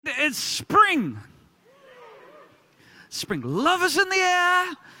it's spring. Spring love is in the air.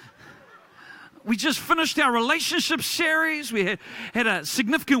 We just finished our relationship series. We had a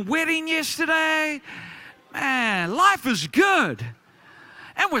significant wedding yesterday. Man, life is good.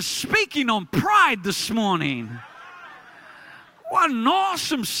 And we're speaking on pride this morning. What an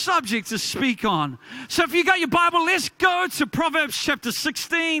awesome subject to speak on. So if you got your Bible, let's go to Proverbs chapter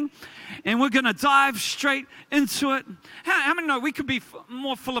 16. And we're going to dive straight into it. How many know we could be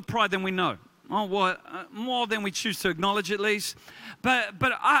more full of pride than we know? Oh, well, more than we choose to acknowledge, at least. But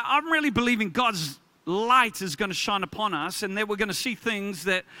I'm really believing God's light is going to shine upon us, and that we're going to see things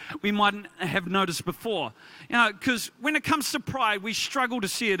that we mightn't have noticed before. You know, because when it comes to pride, we struggle to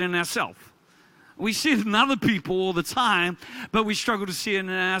see it in ourselves. We see it in other people all the time, but we struggle to see it in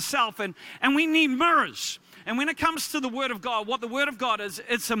ourselves, and we need mirrors. And when it comes to the Word of God, what the Word of God is,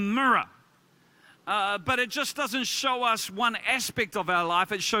 it's a mirror. But it just doesn't show us one aspect of our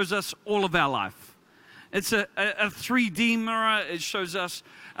life. It shows us all of our life. It's a 3D mirror. It shows us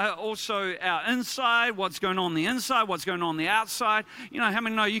also our inside, what's going on the inside, what's going on the outside. You know, how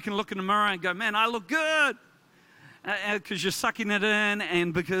many know you can look in the mirror and go, man, I look good. Because you're sucking it in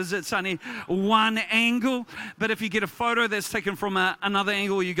and because it's only one angle. But if you get a photo that's taken from another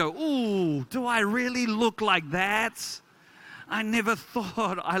angle, you go, ooh, do I really look like that? I never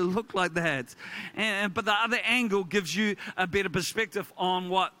thought I looked like that. But the other angle gives you a better perspective on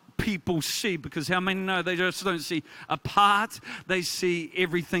what people see, because how many know they just don't see a part, they see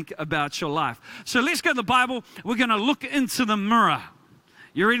everything about your life. So let's go to the Bible. We're going to look into the mirror.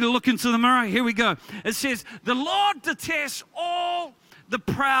 You ready to look into the mirror? Here we go. It says, the Lord detests all the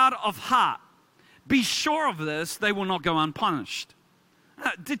proud of heart. Be sure of this, they will not go unpunished.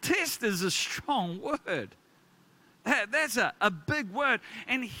 Detest is a strong word. That's a big word.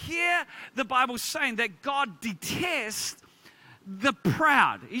 And here the Bible's saying that God detests the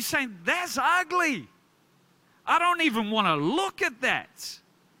proud. He's saying, that's ugly. I don't even want to look at that.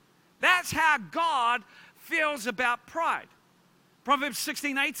 That's how God feels about pride. Proverbs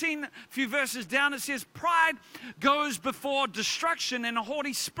 16:18, a few verses down, it says, pride goes before destruction and a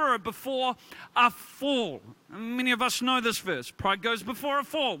haughty spirit before a fall. Many of us know this verse. Pride goes before a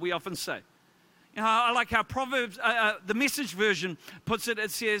fall, we often say. You know, I like how Proverbs, the Message version puts it. It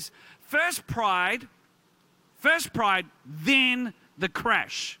says, first pride, then the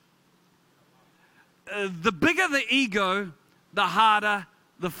crash. The bigger the ego, the harder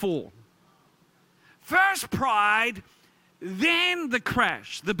the fall. First pride, then the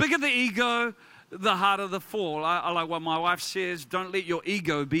crash. The bigger the ego, the harder the fall. I like what my wife says, don't let your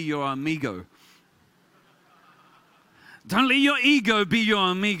ego be your amigo. Don't let your ego be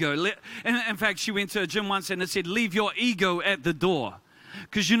your amigo. In fact, she went to a gym once and it said, leave your ego at the door.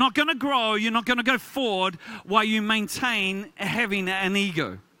 Because you're not going to grow, you're not going to go forward while you maintain having an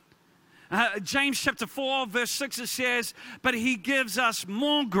ego. James chapter 4, verse 6, it says, but he gives us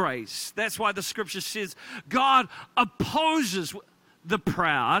more grace. That's why the scripture says, God opposes the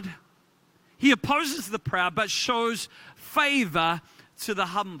proud. He opposes the proud, but shows favor to the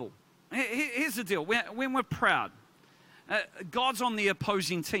humble. Here's the deal. When we're proud, God's on the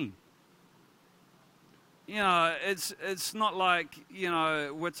opposing team. You know, it's not like, you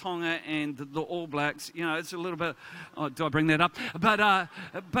know, we're Tonga and the All Blacks. You know, it's a little bit. Oh, do I bring that up? But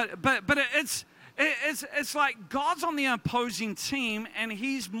it's like God's on the opposing team, and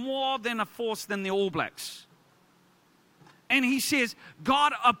He's more than a force than the All Blacks. And He says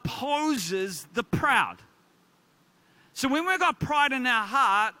God opposes the proud. So when we've got pride in our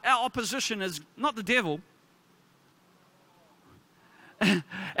heart, our opposition is not the devil.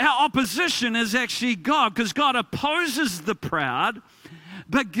 Our opposition is actually God, because God opposes the proud,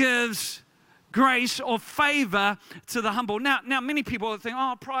 but gives grace or favor to the humble. Now many people think,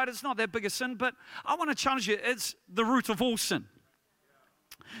 oh, pride is not that big a sin, but I want to challenge you, it's the root of all sin.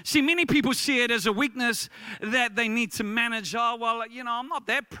 See, many people see it as a weakness that they need to manage. Oh, well, you know, I'm not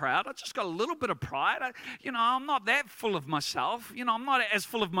that proud. I just got a little bit of pride. I'm not that full of myself. You know, I'm not as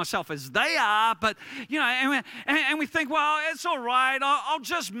full of myself as they are. But, you know, and we think, well, it's all right. I'll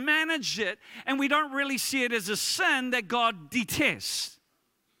just manage it. And we don't really see it as a sin that God detests,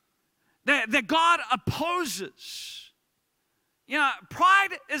 that God opposes. You know,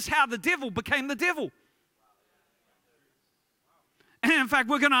 pride is how the devil became the devil. And in fact,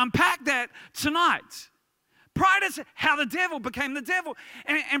 we're going to unpack that tonight. Pride is how the devil became the devil.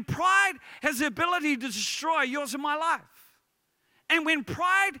 And pride has the ability to destroy yours and my life. And when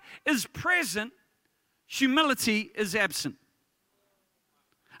pride is present, humility is absent.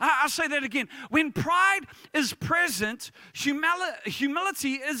 I'll say that again. When pride is present,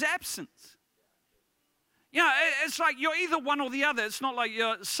 humility is absent. You know, it's like you're either one or the other. It's not like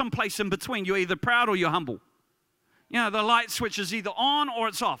you're someplace in between. You're either proud or you're humble. You know, the light switch is either on or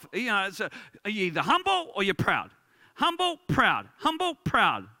it's off. You know, you're either humble or you're proud. Humble, proud. Humble,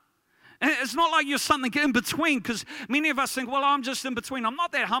 proud. And it's not like you're something in between, because many of us think, well, I'm just in between. I'm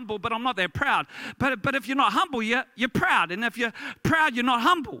not that humble, but I'm not that proud. But if you're not humble, you're proud. And if you're proud, you're not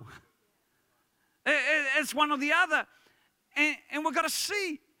humble. It's one or the other. And we've got to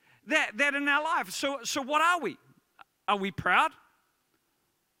see that in our life. So what are we? Are we proud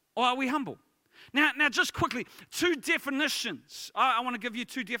or are we humble? Now just quickly, two definitions. I want to give you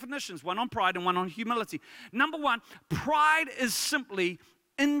two definitions, one on pride and one on humility. Number one, pride is simply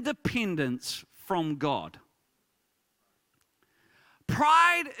independence from God.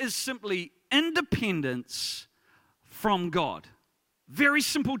 Pride is simply independence from God. Very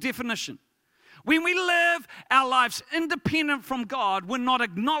simple definition. When we live our lives independent from God, we're not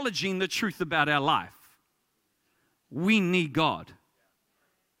acknowledging the truth about our life. We need God.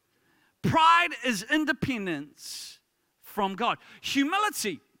 Pride is independence from God.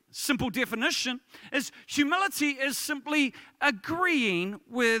 Humility, simple definition, is humility is simply agreeing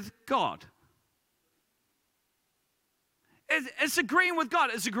with God. It's agreeing with God.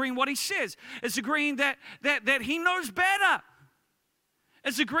 It's agreeing what He says. It's agreeing that He knows better.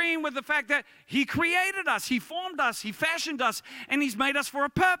 It's agreeing with the fact that He created us, He formed us, He fashioned us, and He's made us for a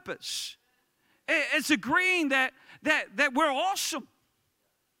purpose. It's agreeing that we're awesome.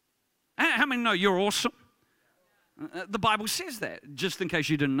 How many know you're awesome? The Bible says that, just in case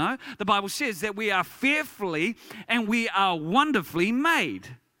you didn't know. The Bible says that we are fearfully and we are wonderfully made.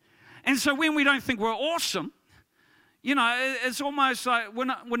 And so when we don't think we're awesome, you know, it's almost like we're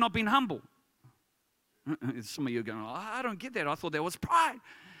not being humble. Some of you are going, oh, I don't get that. I thought that was pride.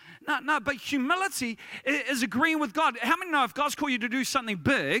 No, but humility is agreeing with God. How many know if God's called you to do something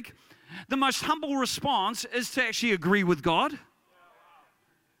big, the most humble response is to actually agree with God?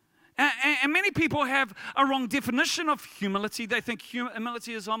 And many people have a wrong definition of humility. They think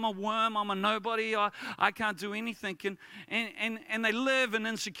humility is, I'm a worm, I'm a nobody, I can't do anything. And they live in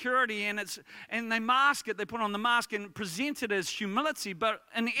insecurity, and they mask it. They put on the mask and present it as humility. But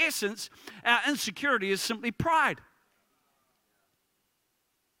in essence, our insecurity is simply pride.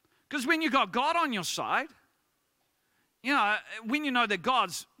 Because when you got God on your side, you know, when you know that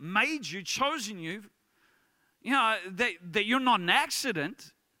God's made you, chosen you, you know, that you're not an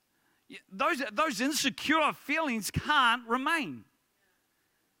accident, those insecure feelings can't remain.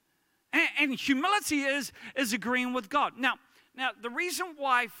 And humility is agreeing with God. Now, the reason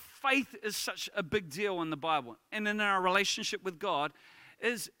why faith is such a big deal in the Bible and in our relationship with God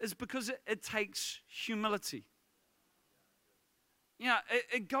is because it takes humility. You know,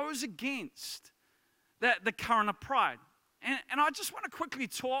 it goes against the current of pride. And I just want to quickly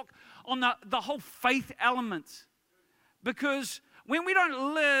talk on the whole faith element. Because when we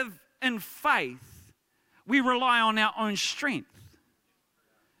don't live in faith, we rely on our own strength.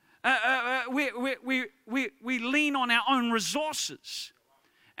 We lean on our own resources.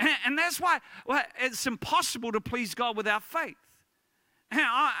 And that's why it's impossible to please God without faith. And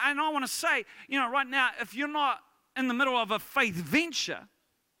I want to say, you know, right now, if you're not in the middle of a faith venture,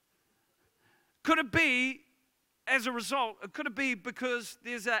 could it be, as a result, could it be because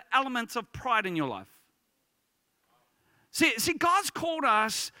there's an element of pride in your life? See, God's called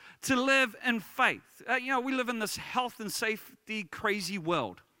us to live in faith. You know, we live in this health and safety crazy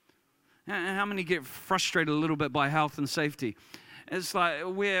world. How many get frustrated a little bit by health and safety? It's like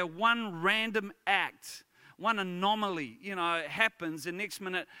where one random act, one anomaly, you know, happens, and next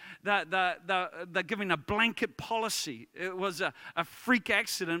minute they're giving a blanket policy. It was a freak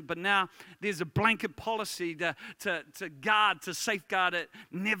accident, but now there's a blanket policy to safeguard it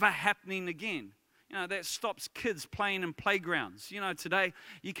never happening again. You know, that stops kids playing in playgrounds. You know, today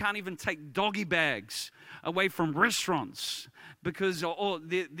you can't even take doggy bags away from restaurants because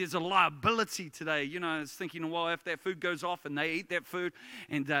there's a liability today. You know, it's thinking, well, if that food goes off and they eat that food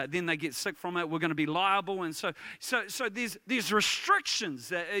and then they get sick from it, we're going to be liable. And so there's restrictions.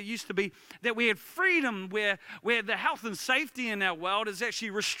 That it used to be that we had freedom where the health and safety in our world is actually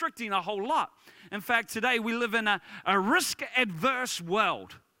restricting a whole lot. In fact, today we live in a risk-adverse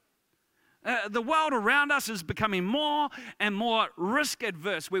world. The world around us is becoming more and more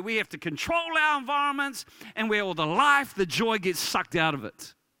risk-adverse, where we have to control our environments and where all the life, the joy gets sucked out of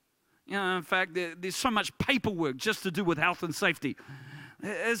it. You know, in fact, there's so much paperwork just to do with health and safety.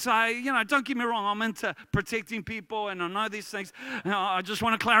 You know, don't get me wrong, I'm into protecting people and I know these things. You know, I just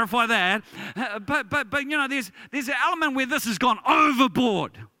want to clarify that. But you know, there's an element where this has gone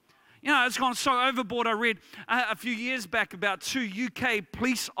overboard. You know, it's gone so overboard. I read a few years back about 2 UK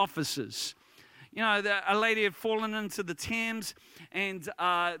police officers. A lady had fallen into the Thames, and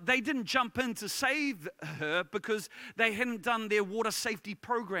they didn't jump in to save her because they hadn't done their water safety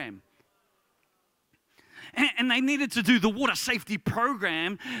program. And they needed to do the water safety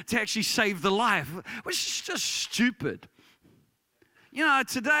program to actually save the life, which is just stupid.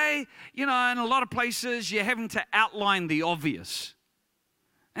 Today, in a lot of places, you're having to outline the obvious.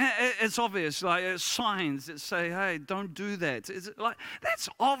 It's obvious, like signs that say, hey, don't do that. It's like, that's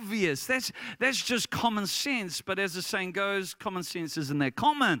obvious. That's just common sense. But as the saying goes, common sense isn't that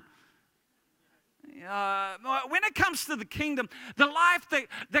common. When it comes to the kingdom, the life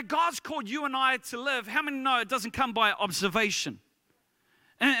that God's called you and I to live, how many know it doesn't come by observation?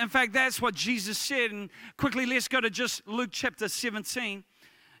 In fact, that's what Jesus said. And quickly, let's go to just Luke chapter 17,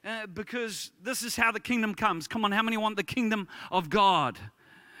 because this is how the kingdom comes. Come on, how many want the kingdom of God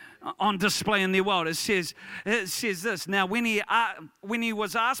on display in their world? It says this. Now, when he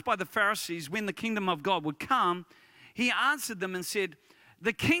was asked by the Pharisees when the kingdom of God would come, he answered them and said,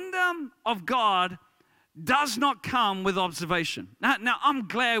 the kingdom of God does not come with observation. Now I'm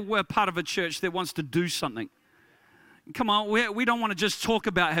glad we're part of a church that wants to do something. Come on, we don't want to just talk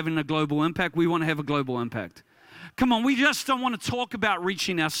about having a global impact. We want to have a global impact. Come on, we just don't want to talk about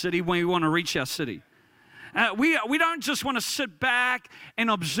reaching our city when we want to reach our city. We don't just want to sit back and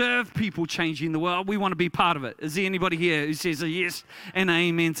observe people changing the world. We want to be part of it. Is there anybody here who says a yes and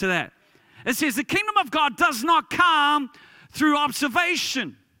amen to that? It says the kingdom of God does not come through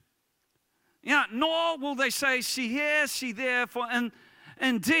observation. Nor will they say, see here, see there. For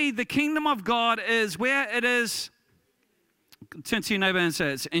indeed, the kingdom of God is where it is. Turn to your neighbor and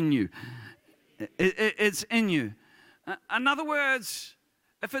say, it's in you. It's in you. In other words,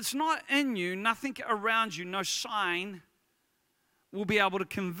 if it's not in you, nothing around you, no sign will be able to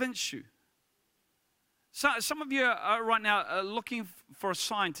convince you. So some of you are right now looking for a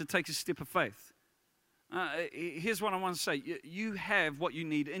sign to take a step of faith. Here's what I want to say. You have what you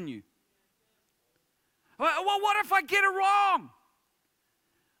need in you. Well, what if I get it wrong?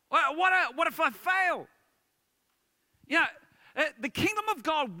 What if I fail? The kingdom of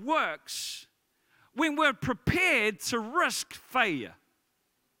God works when we're prepared to risk failure.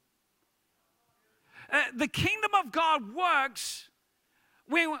 The kingdom of God works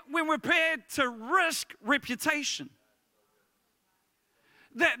when we're prepared to risk reputation.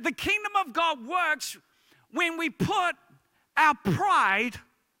 The kingdom of God works when we put our pride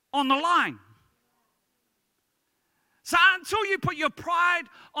on the line. So until you put your pride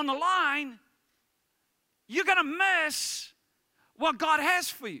on the line, you're going to miss what God has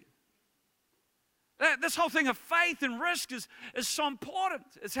for you. This whole thing of faith and risk is so important.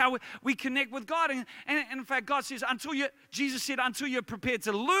 It's how we connect with God. And in fact, God says, Jesus said, until you're prepared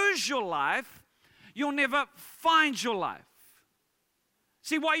to lose your life, you'll never find your life.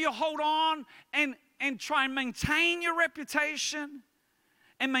 See, while you hold on and try and maintain your reputation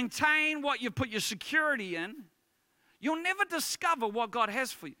and maintain what you put your security in, you'll never discover what God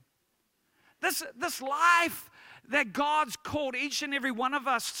has for you. This life that God's called each and every one of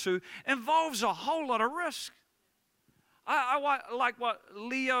us to involves a whole lot of risk. I like what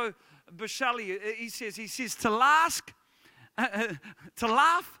Leo Buscemi, he says to laugh, I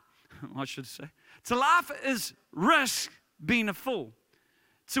should say, to laugh is risk being a fool.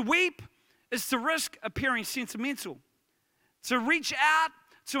 To weep is to risk appearing sentimental. To reach out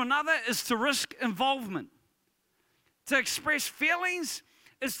to another is to risk involvement. To express feelings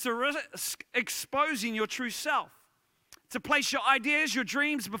is to risk exposing your true self. To place your ideas, your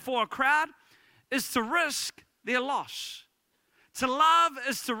dreams before a crowd is to risk their loss. To love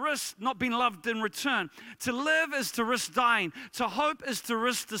is to risk not being loved in return. To live is to risk dying. To hope is to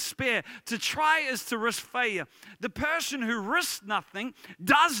risk despair. To try is to risk failure. The person who risks nothing,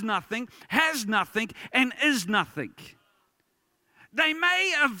 does nothing, has nothing, and is nothing. They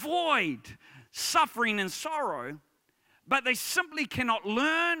may avoid suffering and sorrow, but they simply cannot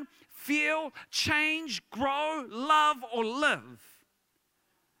learn, feel, change, grow, love, or live.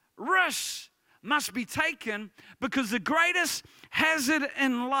 Risks must be taken because the greatest hazard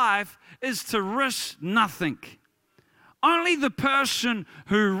in life is to risk nothing. Only the person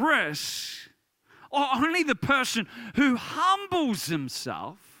who risks, or only the person who humbles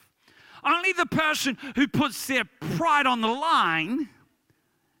himself, only the person who puts their pride on the line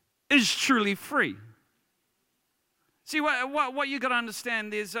is truly free. See, what you got to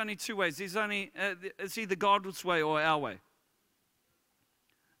understand, there's only two ways. It's either God's way or our way.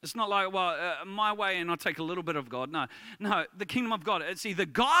 It's not like, my way and I'll take a little bit of God. No, the kingdom of God, it's either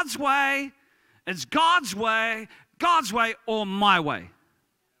God's way, or my way.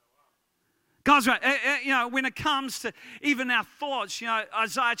 God's way. When it comes to even our thoughts,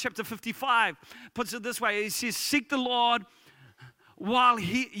 Isaiah chapter 55 puts it this way. He says, seek the Lord while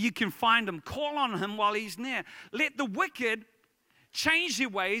you can find him. Call on him while he's near. Let the wicked change their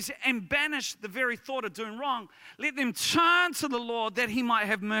ways and banish the very thought of doing wrong. Let them turn to the Lord that he might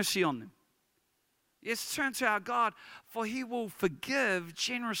have mercy on them. Yes, turn to our God, for he will forgive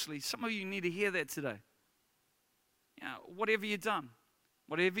generously. Some of you need to hear that today. Whatever you've done,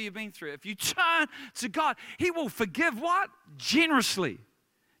 whatever you've been through, if you turn to God, he will forgive what? Generously.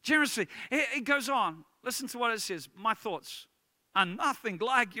 Generously. It goes on. Listen to what it says. My thoughts are nothing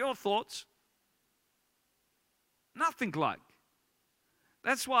like your thoughts. Nothing like.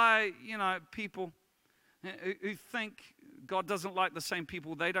 That's why, people who think God doesn't like the same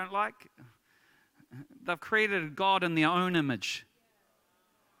people they don't like, they've created a God in their own image.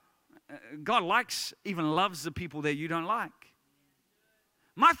 God likes, even loves the people that you don't like.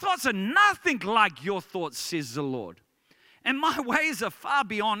 My thoughts are nothing like your thoughts, says the Lord. And my ways are far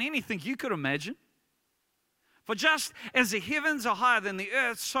beyond anything you could imagine. For just as the heavens are higher than the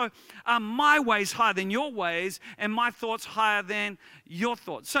earth, so are my ways higher than your ways, and my thoughts higher than your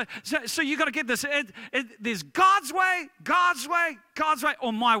thoughts. So you got to get this. There's God's way,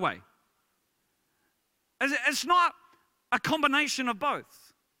 or my way. It's not a combination of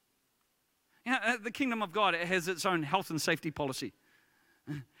both. The kingdom of God, it has its own health and safety policy.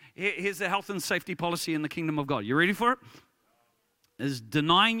 Here's the health and safety policy in the kingdom of God. You ready for it? Is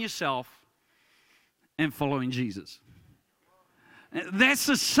denying yourself and following Jesus. That's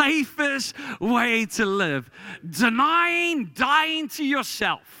the safest way to live. Denying, dying to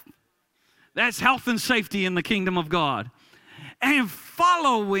yourself. That's health and safety in the kingdom of God. And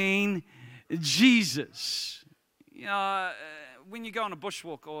following Jesus. When you go on a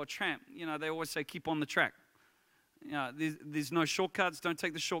bushwalk or a tramp, they always say, keep on the track. There's no shortcuts, don't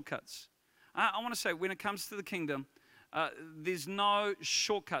take the shortcuts. I want to say, when it comes to the kingdom, there's no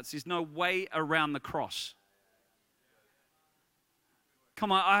shortcuts. There's no way around the cross.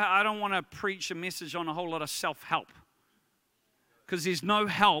 Come on, I don't want to preach a message on a whole lot of self-help. Because there's no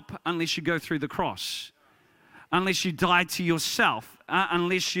help unless you go through the cross. Unless you die to yourself.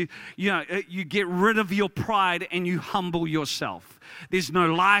 Unless you get rid of your pride and you humble yourself. There's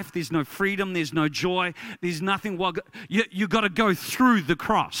no life, there's no freedom, there's no joy. There's nothing. You got to go through the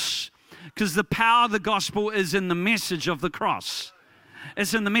cross. Because the power of the gospel is in the message of the cross.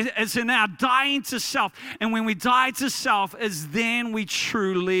 It's in our dying to self. And when we die to self, is then we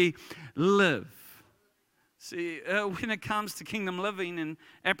truly live. See, when it comes to kingdom living and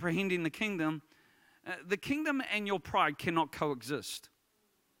apprehending the kingdom and your pride cannot coexist.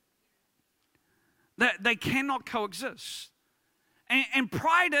 They cannot coexist. And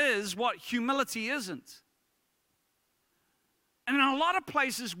pride is what humility isn't. And in a lot of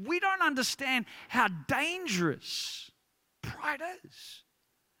places, we don't understand how dangerous pride is.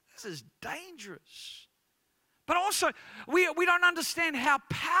 This is dangerous. But also, we don't understand how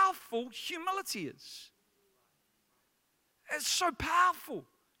powerful humility is. It's so powerful.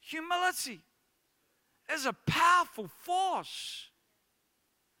 Humility is a powerful force.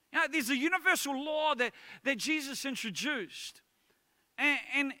 There's a universal law that Jesus introduced.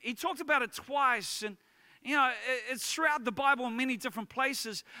 And he talked about it twice. And it's throughout the Bible in many different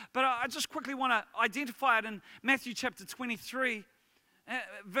places, but I just quickly want to identify it in Matthew chapter 23,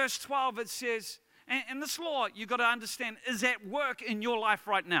 verse 12. It says, and this law, you've got to understand, is at work in your life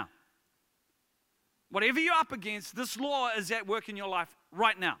right now. Whatever you're up against, this law is at work in your life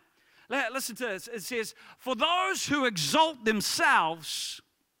right now. Listen to this. It says, for those who exalt themselves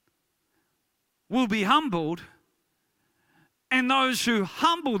will be humbled, and those who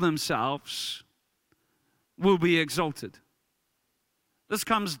humble themselves will be exalted. This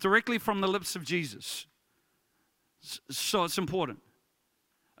comes directly from the lips of Jesus. So it's important.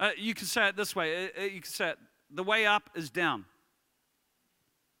 You can say it this way. You can say it, the way up is down.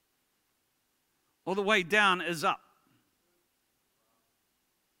 Or the way down is up.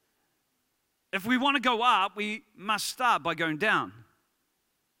 If we want to go up, we must start by going down.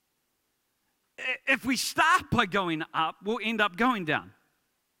 If we start by going up, we'll end up going down.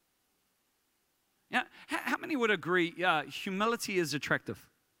 How many would agree humility is attractive?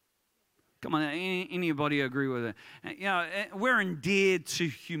 Come on, anybody agree with it? We're endeared to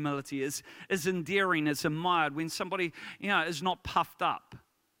humility. It's endearing, it's admired when somebody is not puffed up.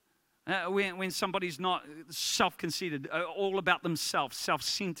 When somebody's not self-conceited, all about themselves,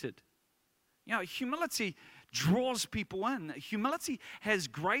 self-centered. Humility draws people in. Humility has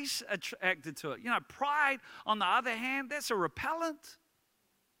grace attracted to it. Pride, on the other hand, that's a repellent.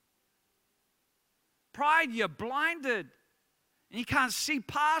 Pride, you're blinded and you can't see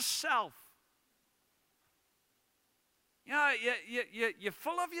past self. You know, you're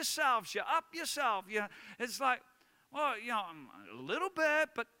full of yourselves. You're up yourself. It's like, well, a little bit,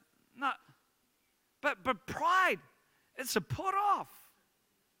 but not. But pride, it's a put off.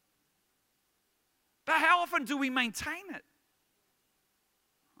 But how often do we maintain it?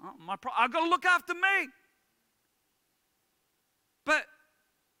 Oh, I've got to look after me. But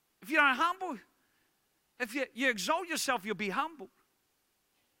if you don't humble, if you exalt yourself, you'll be humbled.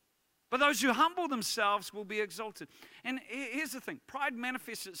 But those who humble themselves will be exalted. And here's the thing. Pride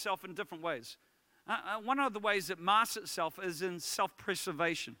manifests itself in different ways. One of the ways it masks itself is in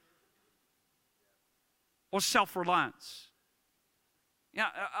self-preservation or self-reliance.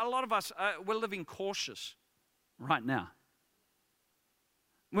 A lot of us, we're living cautious right now.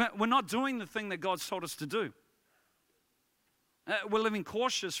 We're not doing the thing that God's told us to do. We're living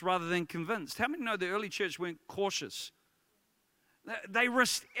cautious rather than convinced. How many know the early church weren't cautious? They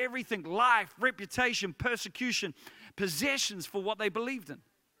risked everything, life, reputation, persecution, possessions for what they believed in.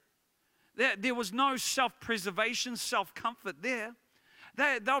 There was no self-preservation, self-comfort there.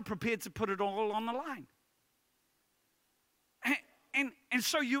 They were prepared to put it all on the line. And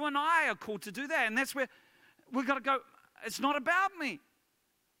so you and I are called to do that. And that's where we've got to go, it's not about me.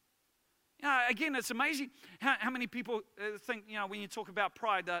 Again, it's amazing how many people think, when you talk about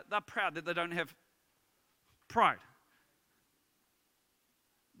pride, they're proud that they don't have pride.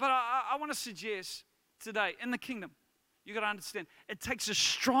 But I want to suggest today, in the kingdom, you've got to understand, it takes a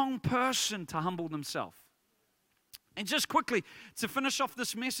strong person to humble themselves. And just quickly, to finish off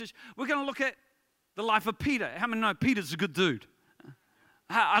this message, we're going to look at the life of Peter. How many know Peter's a good dude?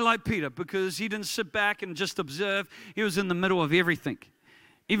 I like Peter because he didn't sit back and just observe. He was in the middle of everything,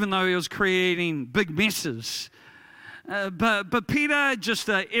 even though he was creating big messes. But Peter, just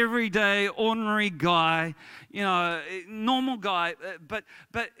an everyday, ordinary guy, normal guy, but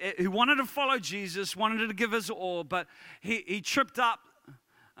who wanted to follow Jesus, wanted to give his all, but he tripped up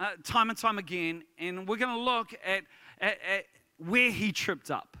time and time again. And we're going to look at where he tripped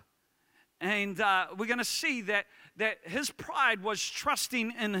up. And we're going to see that his pride was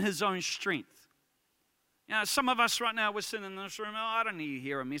trusting in his own strength. Some of us right now, we're sitting in this room, I don't need to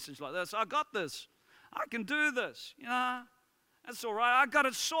hear a message like this. I got this. I can do this. That's all right. I got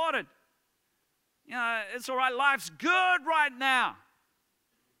it sorted. It's all right. Life's good right now.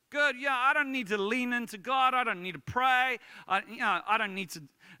 Good. I don't need to lean into God. I don't need to pray. I don't need to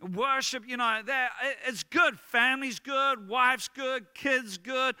worship. It's good. Family's good. Wife's good. Kids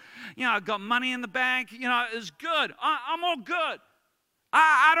good. I've got money in the bank. It's good. I'm all good.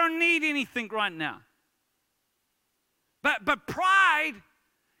 I don't need anything right now. But pride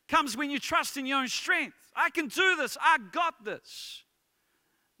comes when you trust in your own strength. I can do this. I got this.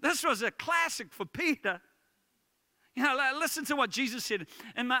 This was a classic for Peter. Listen to what Jesus said.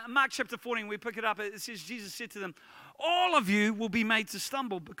 In Mark chapter 14, we pick it up. It says, Jesus said to them, all of you will be made to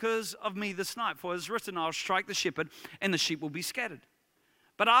stumble because of me this night. For it is written, I'll strike the shepherd and the sheep will be scattered.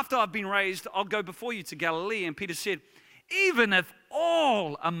 But after I've been raised, I'll go before you to Galilee. And Peter said, even if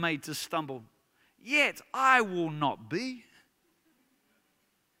all are made to stumble, yet I will not be.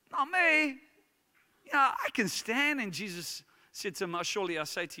 Not me. I can stand. And Jesus said to him, surely I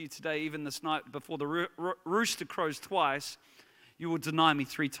say to you today, even this night before the rooster crows twice, you will deny me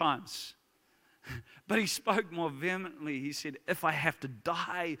 3 times. But he spoke more vehemently. He said, if I have to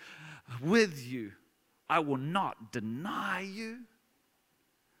die with you, I will not deny you.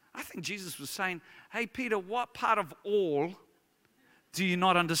 I think Jesus was saying, hey, Peter, what part of all do you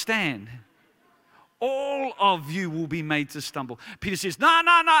not understand? All of you will be made to stumble. Peter says, no,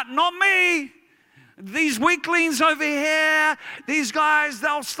 not me. These weaklings over here, these guys,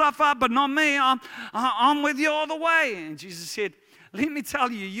 they'll stuff up, but not me. I'm with you all the way. And Jesus said, let me tell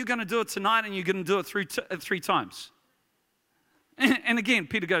you, you're going to do it tonight and you're going to do it 3 times. And again,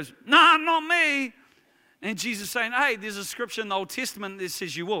 Peter goes, no, not me. And Jesus saying, hey, there's a scripture in the Old Testament that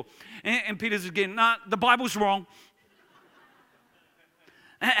says you will. And Peter's again, no, the Bible's wrong.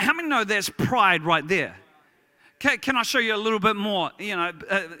 How many know there's pride right there? Can I show you a little bit more?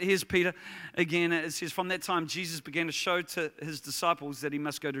 Here's Peter again. It says, from that time, Jesus began to show to his disciples that he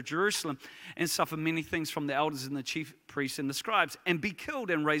must go to Jerusalem and suffer many things from the elders and the chief priests and the scribes and be killed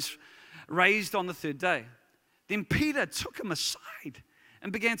and raised on the 3rd day. Then Peter took him aside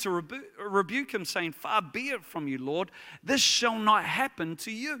and began to rebuke him, saying, far be it from you, Lord, this shall not happen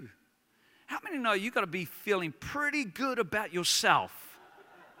to you. How many know you've got to be feeling pretty good about yourself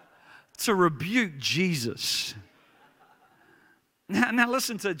to rebuke Jesus? Now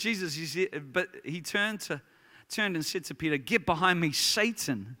listen to Jesus. He turned and said to Peter, get behind me,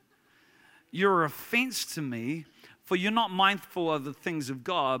 Satan. You're an offense to me, for you're not mindful of the things of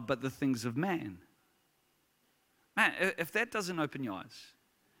God, but the things of man. Man, if that doesn't open your eyes.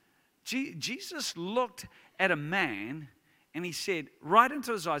 Jesus looked at a man and he said, right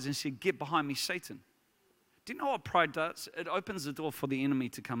into his eyes, and said, "Get behind me, Satan." Do you know what pride does? It opens the door for the enemy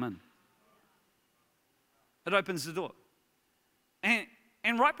to come in. It opens the door.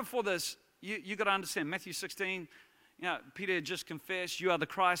 And right before this, you got to understand, Matthew 16, Peter had just confessed, "You are the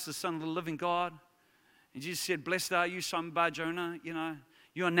Christ, the Son of the living God." And Jesus said, "Blessed are you, Simon Bar-Jonah,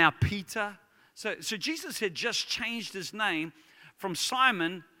 you are now Peter." So Jesus had just changed his name from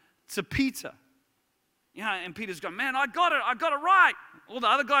Simon to Peter. And Peter's going, "Man, I got it right. All the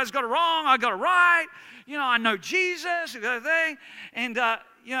other guys got it wrong, I got it right. I know Jesus, and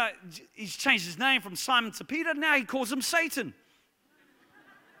he's changed his name from Simon to Peter. Now he calls him Satan.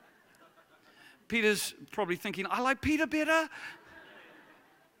 Peter's probably thinking, "I like Peter better."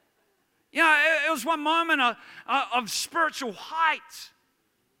 It was one moment of spiritual height.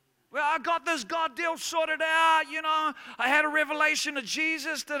 Well, I got this God deal sorted out, I had a revelation of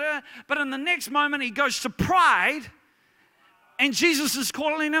Jesus, but in the next moment he goes to pride, and Jesus is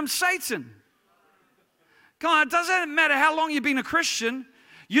calling him Satan. God, it doesn't matter how long you've been a Christian,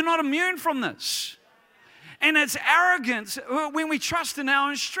 you're not immune from this. And it's arrogance when we trust in our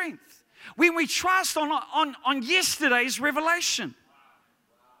own strength, when we trust on yesterday's revelation.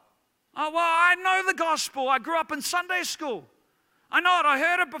 Oh, well, I know the gospel. I grew up in Sunday school. I know it. I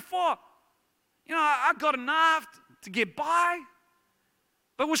heard it before. I got enough to get by,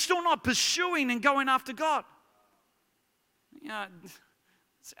 but we're still not pursuing and going after God.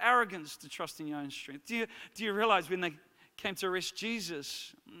 It's arrogance to trust in your own strength. Do you realize when they came to arrest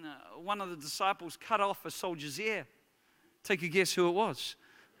Jesus, one of the disciples cut off a soldier's ear? Take a guess who it was.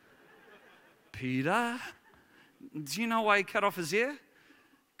 Peter. Do you know why he cut off his ear?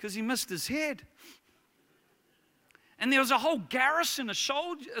 Because he missed his head. And there was a whole garrison of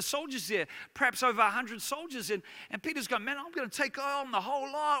soldiers there, perhaps over 100 soldiers. And Peter's going, "Man, I'm going to take on the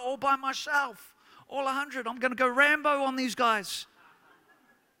whole lot all by myself, all 100. I'm going to go Rambo on these guys."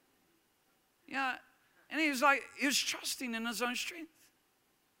 And he was trusting in his own strength.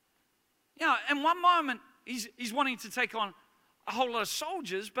 In one moment, he's wanting to take on a whole lot of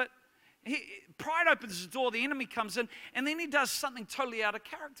soldiers, but pride opens the door, the enemy comes in, and then he does something totally out of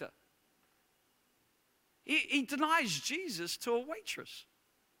character. He denies Jesus to a waitress.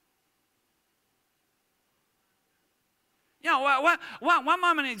 One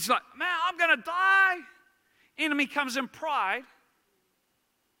moment he's like, "Man, I'm going to die." Enemy comes in pride.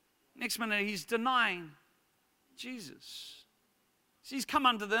 Next minute he's denying Jesus. See, he's come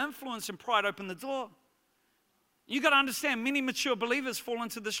under the influence, and pride opened the door. You got to understand, many mature believers fall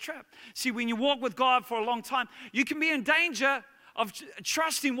into this trap. See, when you walk with God for a long time, you can be in danger of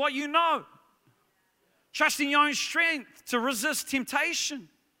trusting what you know. Trusting your own strength to resist temptation.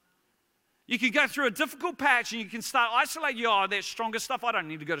 You can go through a difficult patch and you can start isolating. There's stronger stuff. I don't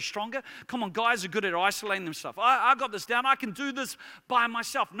need to go to stronger. Come on, guys are good at isolating themselves. I got this down. I can do this by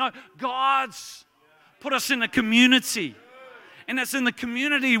myself. No, God's put us in a community. And it's in the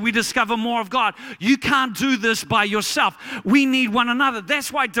community we discover more of God. You can't do this by yourself. We need one another.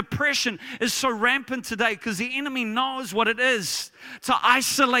 That's why depression is so rampant today, because the enemy knows what it is to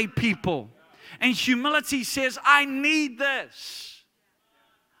isolate people. And humility says, "I need this.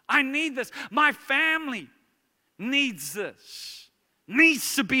 I need this. My family needs this.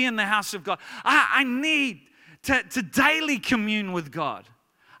 Needs to be in the house of God. I need to daily commune with God.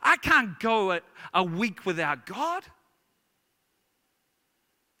 I can't go a week without God."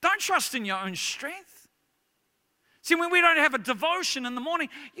 Don't trust in your own strength. See, when we don't have a devotion in the morning,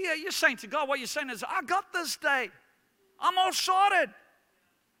 you're saying to God, what you're saying is, "I got this day. I'm all sorted.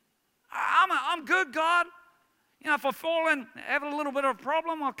 I'm good, God. If I fall and have a little bit of a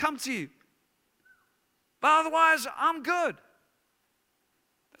problem, I'll come to you. But otherwise, I'm good."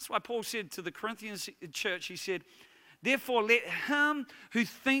 That's why Paul said to the Corinthians church, he said, "Therefore, let him who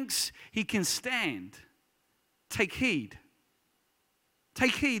thinks he can stand take heed."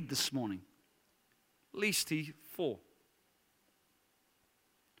 Take heed this morning, lest he fall.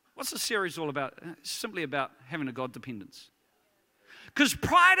 What's the series all about? It's simply about having a God dependence. Because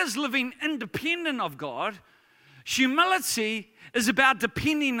pride is living independent of God. Humility is about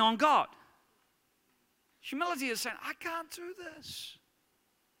depending on God. Humility is saying, "I can't do this.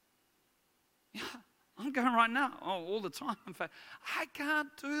 I'm going right now, all the time. In fact, I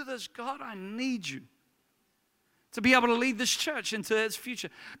can't do this. God, I need you to be able to lead this church into its future.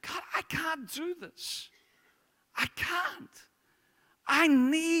 God, I can't do this. I can't. I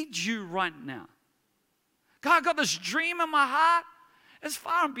need you right now. God, I've got this dream in my heart. It's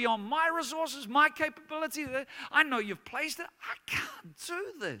far and beyond my resources, my capability. I know you've placed it. I can't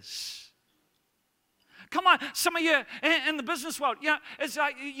do this. Come on, some of you in the business world, it's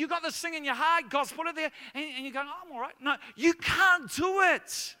like you got this thing in your heart, God's put it there, and you're going, oh, I'm all right. No, you can't do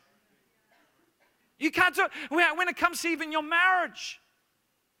it. You can't do it. When it comes to even your marriage,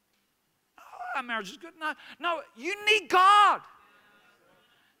 our marriage is good. No, you need God.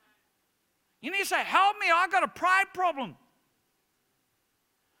 You need to say, help me, I got a pride problem.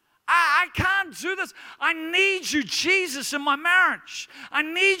 I can't do this. I need you, Jesus, in my marriage. I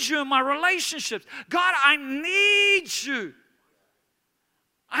need you in my relationships. God, I need you.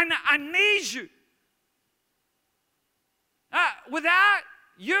 I need you. Without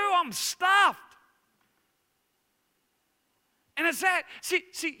you, I'm stuffed. And it's that,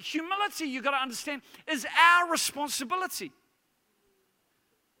 see, humility, you got to understand, is our responsibility.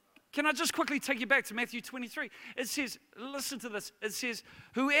 Can I just quickly take you back to Matthew 23? It says, listen to this. It says,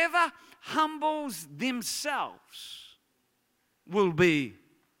 whoever humbles themselves will be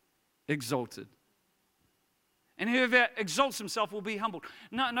exalted. And whoever exalts himself will be humbled.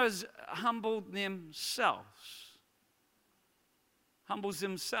 No, it's humble themselves. Humbles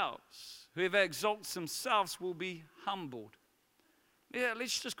themselves. Whoever exalts themselves will be humbled. Yeah,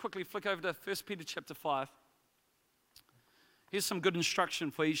 let's just quickly flick over to 1 Peter chapter 5. Here's some good instruction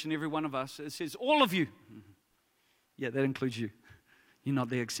for each and every one of us. It says, all of you. Yeah, that includes you. You're not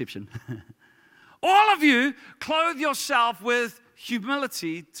the exception. All of you clothe yourself with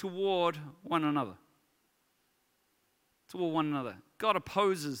humility toward one another. Toward one another. God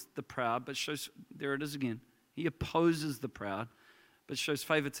opposes the proud, but shows, there it is again. He opposes the proud, but shows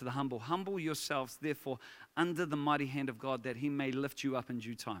favor to the humble. Humble yourselves, therefore, under the mighty hand of God, that he may lift you up in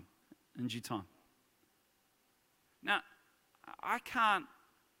due time. In due time. Now, I can't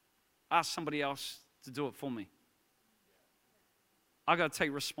ask somebody else to do it for me. I got to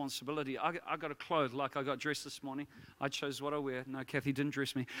take responsibility. I got to clothe like I got dressed this morning. I chose what I wear. No, Kathy didn't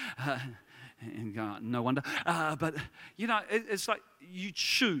dress me. No wonder. But, it's like you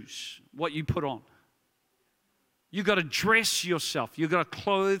choose what you put on. You got to dress yourself. You got to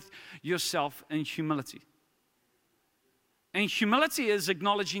clothe yourself in humility. And humility is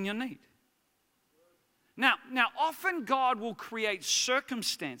acknowledging your need. Now, often God will create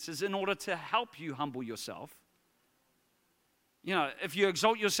circumstances in order to help you humble yourself. If you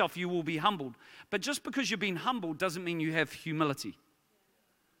exalt yourself, you will be humbled. But just because you're being humbled doesn't mean you have humility.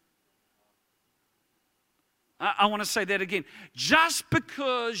 I want to say that again. Just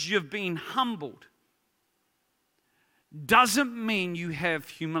because you've been humbled doesn't mean you have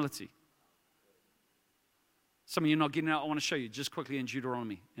humility. Some of you are not getting it. I want to show you just quickly in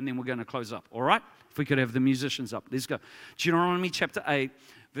Deuteronomy, and then we're going to close up, all right? If we could have the musicians up. Let's go. Deuteronomy chapter 8,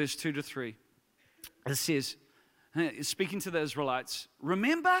 verse 2 to 3. It says, speaking to the Israelites,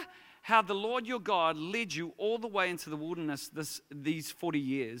 remember how the Lord your God led you all the way into the wilderness these 40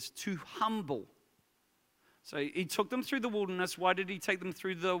 years to humble. So he took them through the wilderness. Why did he take them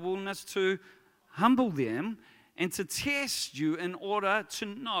through the wilderness? To humble them and to test you in order to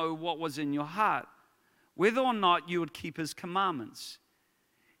know what was in your heart, whether or not you would keep his commandments.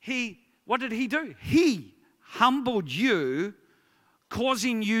 What did he do? He humbled you,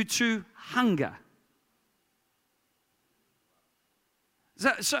 causing you to hunger.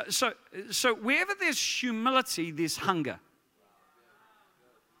 So wherever there's humility, there's hunger.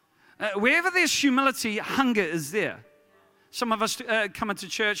 Wherever there's humility, hunger is there. Some of us come into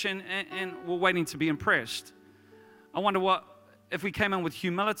church and we're waiting to be impressed. I wonder what, if we came in with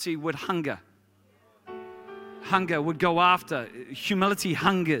humility, would hunger would go after. Humility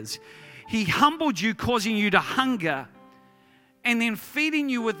hungers. He humbled you, causing you to hunger, and then feeding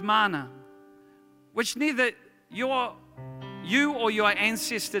you with manna, which neither you or your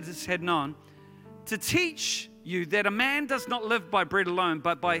ancestors had known, to teach you that a man does not live by bread alone,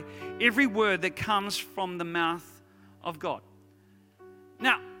 but by every word that comes from the mouth of God.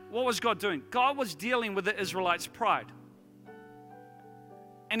 Now, what was God doing? God was dealing with the Israelites' pride.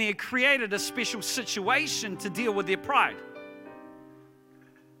 And he had created a special situation to deal with their pride.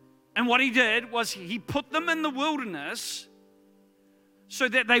 And what he did was he put them in the wilderness so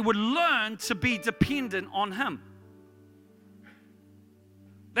that they would learn to be dependent on him.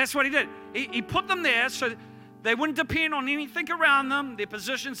 That's what he did. He put them there so they wouldn't depend on anything around them, their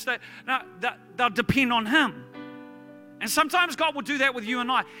positions. They'll depend on him. And sometimes God will do that with you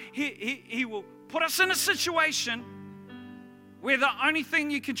and I. He will put us in a situation where the only thing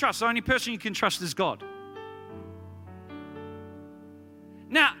you can trust, the only person you can trust is God.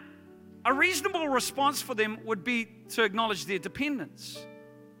 Now, a reasonable response for them would be to acknowledge their dependence.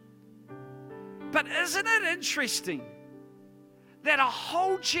 But isn't it interesting that a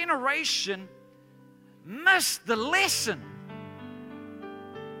whole generation missed the lesson?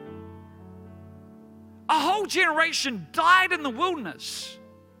 A whole generation died in the wilderness.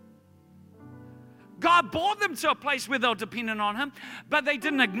 God brought them to a place where they were dependent on Him, but they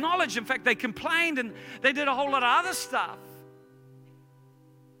didn't acknowledge. In fact, they complained and they did a whole lot of other stuff.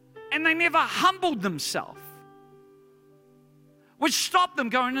 And they never humbled themselves, which stopped them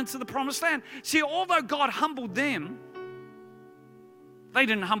going into the promised land. See, although God humbled them, they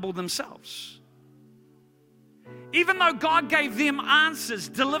didn't humble themselves. Even though God gave them answers,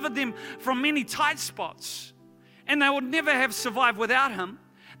 delivered them from many tight spots, and they would never have survived without Him,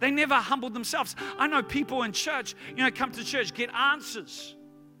 they never humbled themselves. I know people in church, come to church, get answers.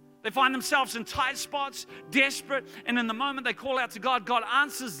 They find themselves in tight spots, desperate, and in the moment they call out to God, God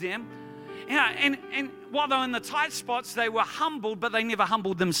answers them. And while they're in the tight spots, they were humbled, but they never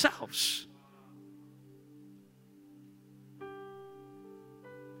humbled themselves.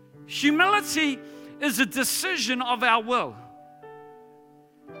 Humility is a decision of our will.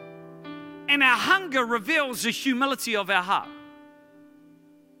 And our hunger reveals the humility of our heart.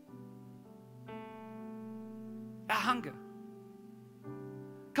 Our hunger.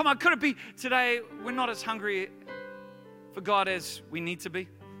 Come on, could it be today we're not as hungry for God as we need to be?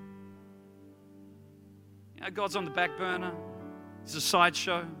 God's on the back burner. It's a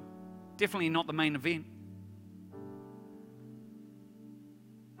sideshow. Definitely not the main event.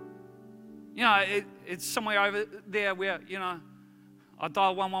 It's somewhere over there where, I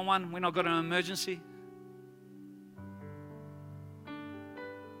dial 111 when I've got an emergency.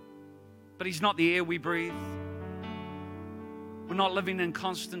 But He's not the air we breathe. We're not living in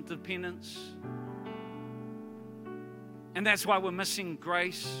constant dependence. And that's why we're missing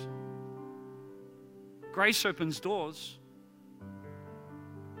grace. Grace opens doors.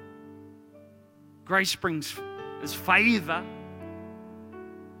 Grace brings His favor.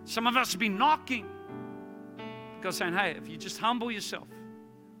 Some of us have been knocking. God's saying, hey, if you just humble yourself.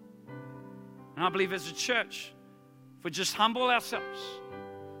 And I believe as a church, if we just humble ourselves,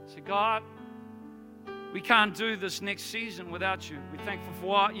 say, God, we can't do this next season without You. We're thankful for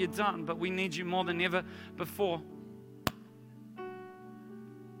what You've done, but we need You more than ever before.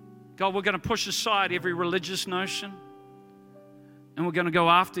 God, we're going to push aside every religious notion, and we're going to go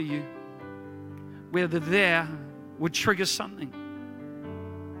after You. Whether there would trigger something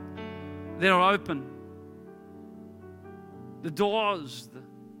that'll open the doors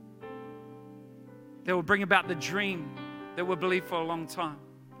that will bring about the dream that we'll believe for a long time.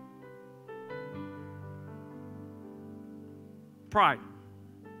 Pride.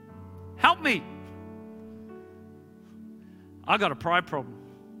 Help me. I got a pride problem.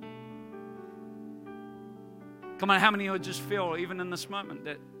 Come on, how many of you just feel, even in this moment,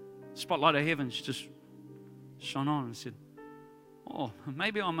 that spotlight of heaven's just shone on and said, oh,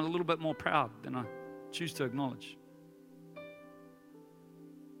 maybe I'm a little bit more proud than I choose to acknowledge.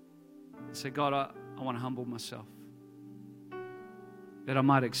 And say, God, I want to humble myself, that I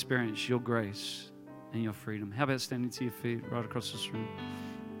might experience Your grace and Your freedom. How about standing to your feet right across this room?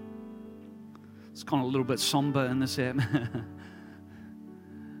 It's kind of a little bit somber in this atmosphere.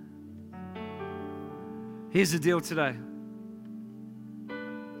 Here's the deal today.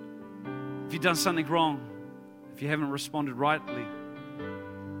 If you've done something wrong, if you haven't responded rightly,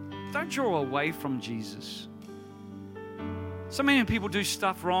 don't draw away from Jesus. So many people do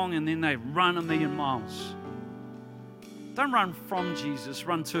stuff wrong and then they run a million miles. Don't run from Jesus,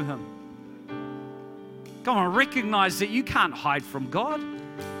 run to Him. Come on, recognize that you can't hide from God.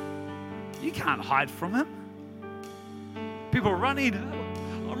 You can't hide from Him. People are running,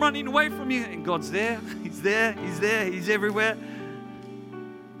 I'm running away from You, and God's there. He's there, He's there, He's everywhere.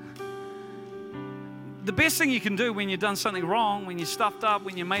 The best thing you can do when you've done something wrong, when you're stuffed up,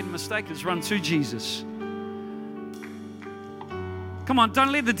 when you made a mistake, is run to Jesus. Come on,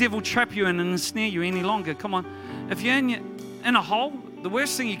 don't let the devil trap you and ensnare you any longer. Come on, if you're in a hole, the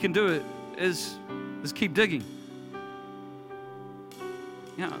worst thing you can do is keep digging.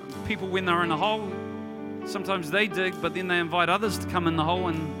 People when they're in a hole, sometimes they dig, but then they invite others to come in the hole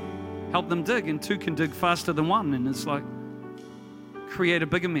and help them dig, and two can dig faster than one, and it's like create a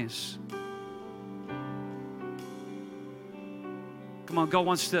bigger mess. Come on, God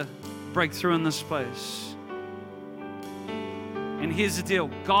wants to break through in this space. And here's the deal.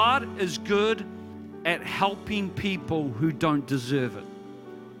 God is good at helping people who don't deserve it.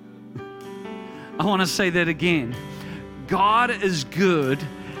 I want to say that again. God is good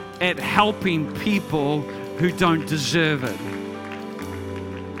at helping people who don't deserve it.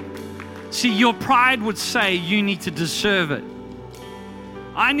 See, your pride would say you need to deserve it.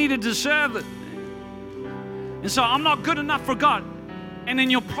 I need to deserve it. And so I'm not good enough for God. And in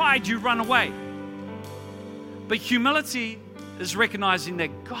your pride, you run away. But humility is recognizing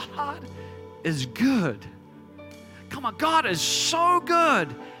that God is good. Come on, God is so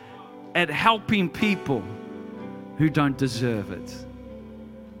good at helping people who don't deserve it.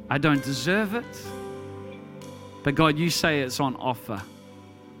 I don't deserve it, but God, you say it's on offer,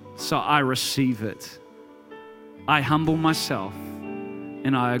 so I receive it. I humble myself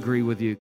and I agree with you.